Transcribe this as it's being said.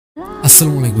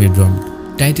আসসালামু আলাইকুম everyone.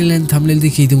 Title and thumbnail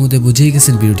দেখে ইতিমধ্যে বুঝেই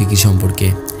গেছেন ভিডিওটি কি সম্পর্কে।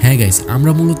 হ্যাঁ গাইস,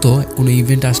 আমরা মূলত কোনো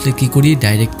ইভেন্ট আসলে কি করি,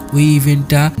 ডাইরেক্ট ওই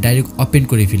ইভেন্টটা ওপেন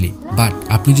করে ফেলি। বাট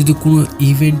আপনি যদি কোনো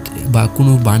ইভেন্ট বা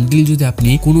কোনো বান্ডিল যদি আপনি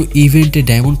কোনো ইভেন্টে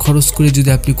ডায়মন্ড খরচ করে যদি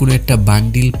আপনি কোনো একটা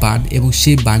বান্ডিল পান এবং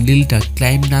সেই বান্ডিলটা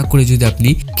ক্লাইম না করে যদি আপনি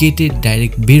কেটে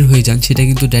ডাইরেক্ট বের হয়ে যান, সেটা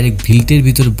কিন্তু ডাইরেক্ট ভিল্টের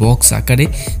ভিতরে বক্স আকারে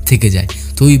থেকে যায়।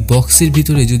 তো ওই বক্সের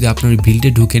ভিতরে যদি আপনার ভিল্টে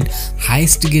ঢুকেন,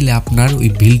 হাইস্ট গেলে আপনার ওই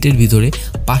ভিল্টের ভিতরে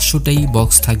 500টাই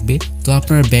বক্স থাকবে। তো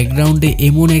আপনার ব্যাকগ্রাউন্ডে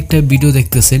এমন একটা ভিডিও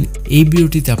দেখতেছেন, এই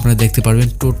ভিডিওটিতে আপনারা দেখতে পারবেন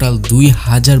টোটাল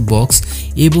 2000 বক্স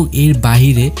এবং এর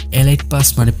বাহিরে এলাইট পাস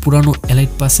মানে পুরানো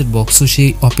এলাইট পাসের বক্সও সে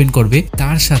ওপেন করবে।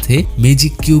 তার সাথে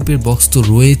ম্যাজিক কিউবের বক্স তো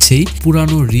রয়েছেই,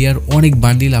 পুরানো রিয়ার অনেক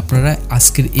বান্ডিল আপনারা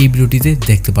আজকের এই ভিডিওটিতে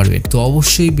দেখতে পারবেন। তো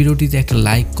অবশ্যই ভিডিওটিতে একটা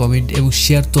লাইক, কমেন্ট এবং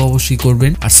শেয়ার তো অবশ্যই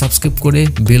করবেন, আর সাবস্ক্রাইব করে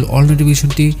বেল অল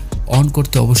নোটিফিকেশনটি অন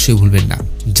করতে অবশ্যই ভুলবেন না।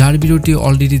 যার ভিডিওটি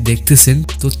অলরেডি দেখতেছেন,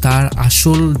 তো তার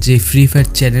আসল যে ফ্রি ফায়ার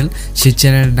চ্যানেল, সেই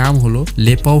চ্যানেলের নাম হলো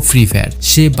লেপাও ফ্রি ফায়ার।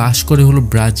 সে বাস করে হলো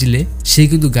ব্রাজিলে, সে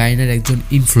কিন্তু গায়নার একজন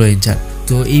ইনফ্লুয়েন্সার।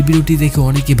 তো এই ভিডিওটি দেখে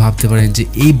অনেকেই ভাবতে পারেন যে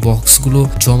এই বক্সগুলো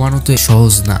জমানো তো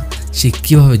সহজ না, সে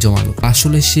কিভাবে জমালো।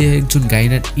 আসলে সে একজন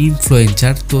গায়নার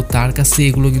ইনফ্লুয়েন্সার, তো তার কাছে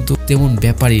এগুলো কিন্তু তেমন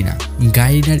ব্যাপারই না।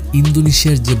 গায়নার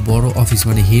ইন্দোনেশিয়ার যে বড় অফিস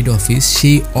মানে হেড অফিস,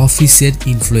 সেই অফিসের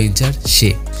ইনফ্লুয়েন্সার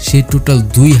সে টোটাল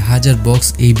 2000 বক্স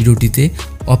এই ভিডিওটিতে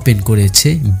ওপেন করেছে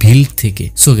ভিল্ট থেকে।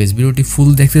 সো গাইস, ভিডিওটি ফুল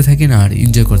দেখতে থাকেন আর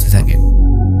এনজয় করতে থাকেন।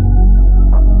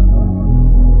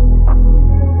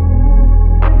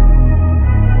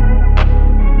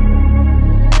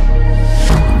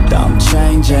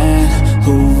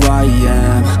 Who I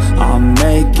am, I'm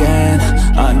making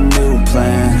a new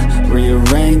plan,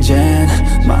 rearranging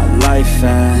my life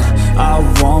and I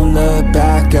won't look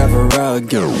back ever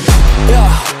again.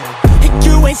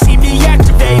 You ain't see me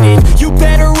activated, you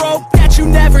better hope that you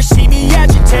never see me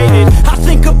agitated. I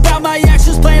think about my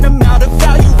actions, plan them out,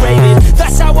 evaluated.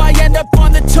 That's how I end up on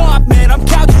the top, man, I'm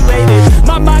calculated.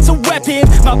 My mind's a weapon,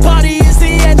 my body is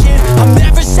the engine. I'm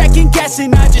never second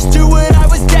guessing, I just do what I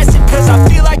was destined. Cause I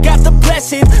feel I got the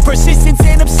blessing, persistence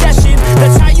and obsession.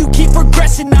 That's how you keep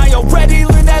progressing, I already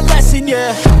learned that lesson,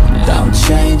 yeah. I'm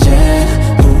changing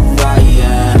who I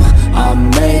am, I'm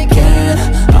making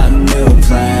a new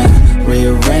plan,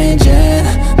 rearranging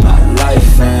my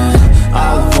life and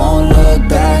I won't look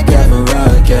back ever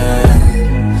again.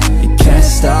 You can't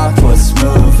stop what's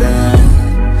moving,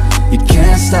 you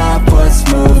can't stop what's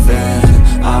moving.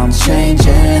 I'm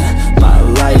changing my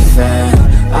life and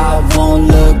I won't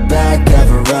look back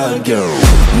ever again.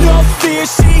 No fear,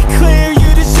 see clear, you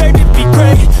deserve to be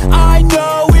great. I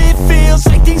know it feels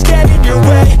like things get in your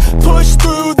way. Push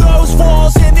through those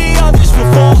walls and the others will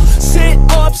fall. Sit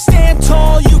up, stand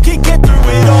tall, you can get through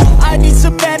it all. I need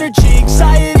some energy,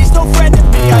 anxiety's no friend to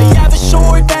me. I have a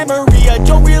short memory, I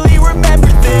don't really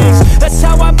remember things. That's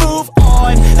how I move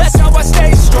on, that's how I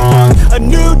stay strong. A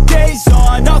new day's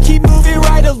on, I'll keep moving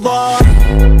right along.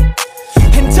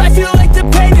 And I feel like the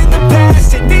pain in the past,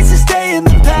 it needs to stay in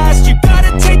the past. You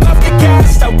gotta take off the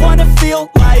cast. I wanna feel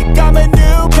like I'm a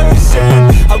new person,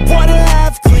 I wanna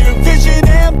have clear vision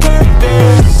and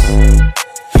purpose.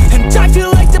 And I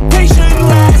feel like the pain shouldn't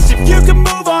last. If you can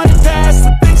move on and past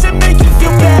the things that make you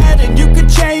feel bad, and you can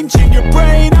change in your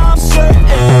brain, I'm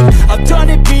certain. I've done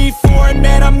it before and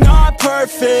man, I'm not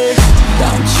perfect.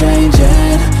 I'm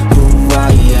changing who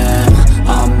I am,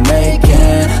 I'm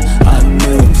making a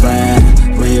new plan,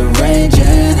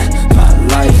 rearranging my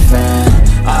life and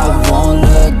I won't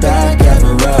look back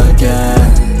ever again.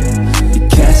 You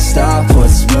can't stop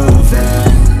what's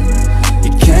moving,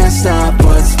 you can't stop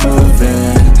what's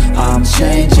moving. I'm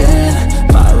changing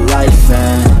my life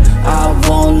and I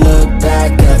won't look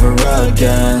back ever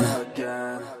again.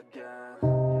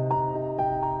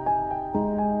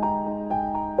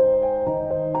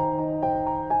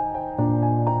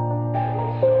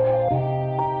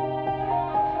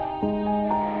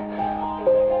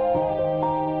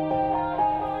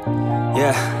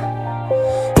 Yeah,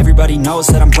 everybody knows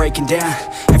that I'm breaking down.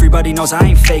 Everybody knows I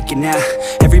ain't faking now.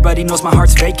 Everybody knows my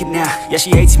heart's vacant now. Yeah,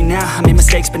 she hates me now, I made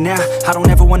mistakes but now I don't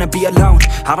ever wanna be alone.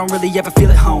 I don't really ever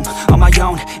feel at home, on my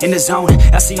own, in the zone.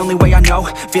 That's the only way I know,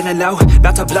 feeling low,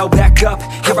 about to blow back up.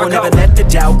 Here I won't ever let the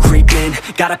doubt creep in.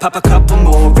 Gotta pop a couple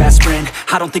more aspirin.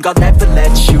 I don't think I'll ever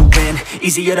let you in.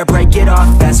 Easier to break it off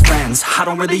best friends. I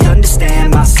don't really understand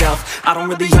myself, I don't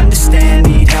really understand,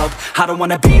 need help. I don't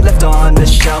wanna be left on the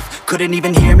shelf. Couldn't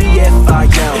even hear me if I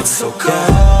yelled. It's so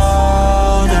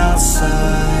cold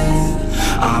outside,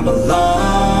 I'm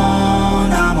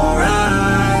alone, I'm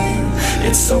alright.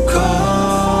 It's so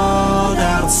cold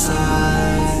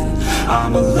outside,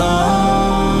 I'm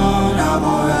alone, I'm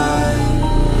alright.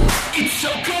 It's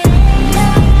so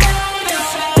cold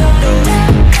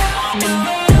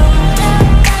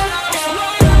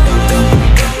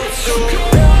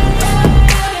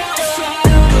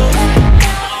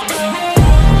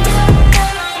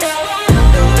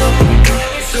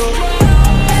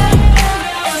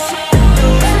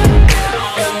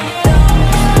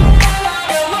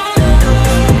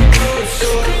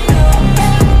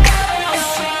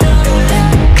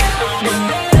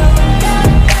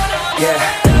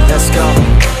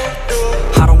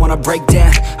wanna break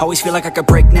down. Always feel like I could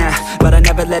break now, but I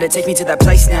never let it take me to that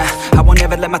place now. I won't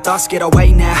ever let my thoughts get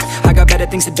away now. I got better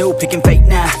things to do, picking fate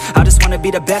now. I just wanna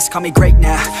be the best, call me great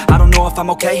now. I don't know if I'm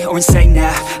okay or insane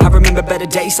now. I remember better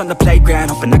days on the playground,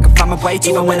 hoping I can find my way to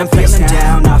even when I'm feeling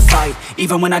down. I fight,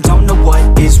 even when I don't know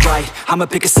what is right. I'ma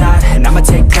pick a side, and I'ma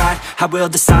take pride. I will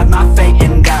decide my fate,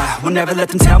 and I will never let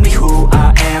them tell me who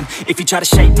I am. If you try to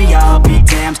shape me, I'll be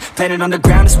damned. Planet on the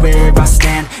ground is where I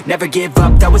stand. Never give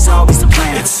up, that was always the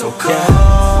plan. It's so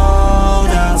cold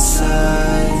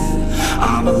outside,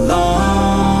 I'm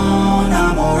alone,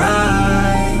 I'm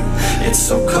alright. It's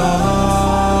so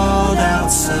cold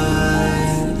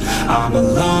outside, I'm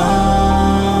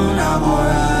alone, I'm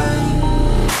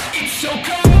alright. It's so cold.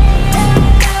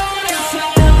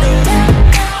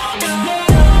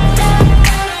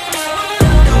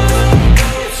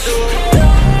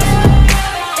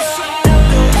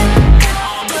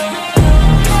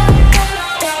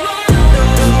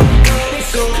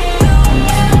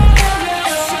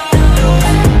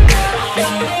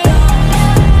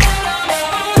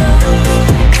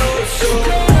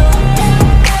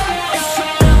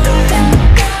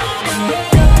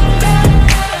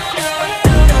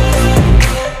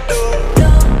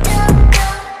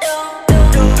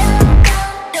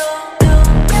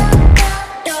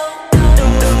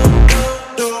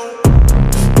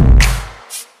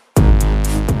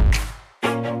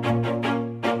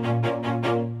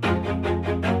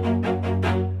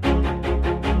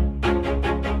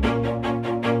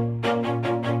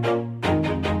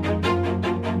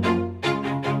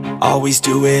 Always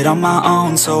do it on my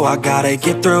own, so I gotta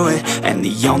get through it. And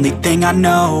the only thing I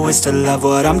know is to love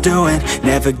what I'm doing.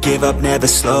 Never give up, never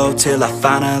slow, till I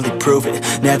finally prove it.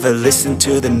 Never listen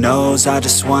to the no's, I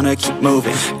just wanna keep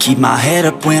moving. Keep my head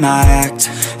up when I act,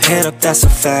 head up, that's a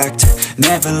fact.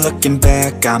 Never looking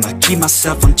back, I'ma keep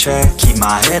myself on track. Keep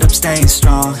my head up, staying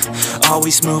strong,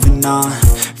 always moving on.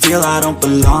 Feel I don't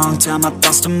belong, tell my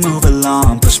thoughts to move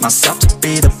along. Push myself to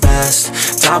be the best,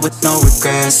 die with no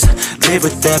regrets. Live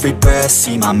with every breath,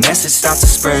 see my message start to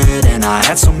spread. And I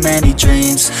had so many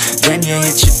dreams, then you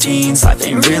hit your teens. Life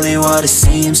ain't really what it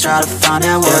seems, try to find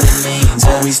out what it means.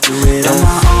 Always do it on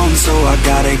my own, so I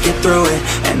gotta get through it.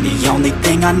 And the only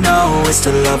thing I know is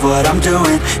to love what I'm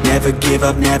doing. Never give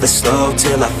up, never slow,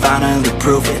 till I finally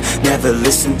prove it. Never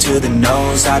listen to the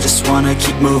no's, I just wanna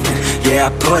keep moving. Yeah, I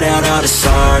put out all this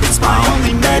art, it's my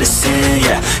only medicine.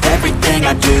 Yeah, everything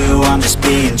I do, I'm just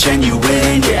being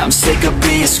genuine. Yeah, I'm sick of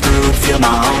being screwed, feel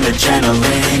my own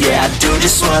adrenaline. Yeah, I do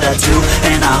just what I do,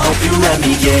 and I hope you let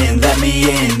me in,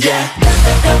 yeah.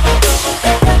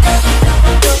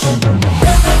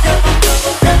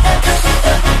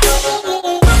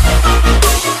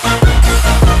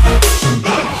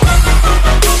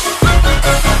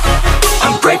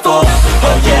 I'm grateful,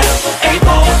 oh yeah,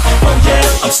 able, oh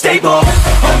yeah, I'm stable,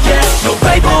 oh yeah, no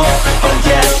label, oh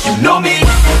yeah, you know me,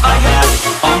 I have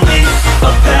only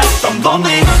a path, I'm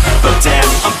lonely, but damn,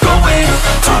 I'm going to win.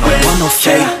 I don't want no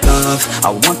fake love, I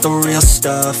want the real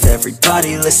stuff.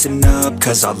 Everybody listen up,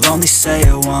 cause I'll only say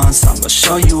it once. I'm gonna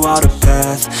show you all the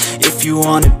path, if you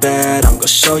want it bad. I'm gonna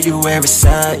show you where it's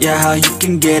at, yeah, how you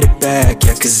can get it back.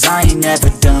 Yeah, cause I ain't never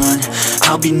done,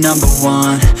 I'll be number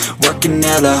one. Working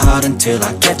hella hard until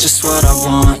I get just what I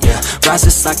want. Yeah,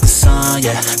 rises like the sun,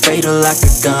 yeah, fatal like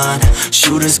a gun.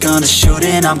 Shooter's gonna shoot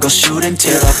and I'm gonna shoot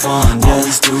until I won. Yeah.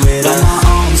 Always do it on my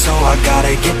own, so I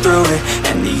gotta get through it.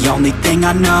 And the only thing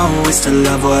I know is to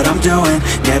love what I'm doing.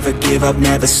 Never give up,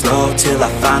 never slow, till I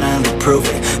finally prove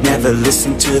it. Never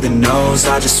listen to the no's,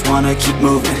 I just wanna keep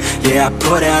moving. Yeah, I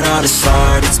put out all this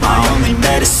art, it's my only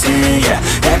medicine. Yeah,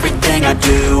 everything I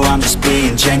do, I'm just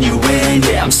being genuine.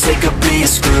 Yeah, I'm sick of being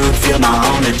screwed, feel my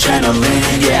own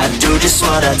adrenaline. Yeah, I do just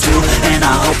what I do, and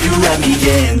I hope you let me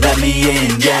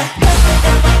in,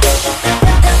 yeah.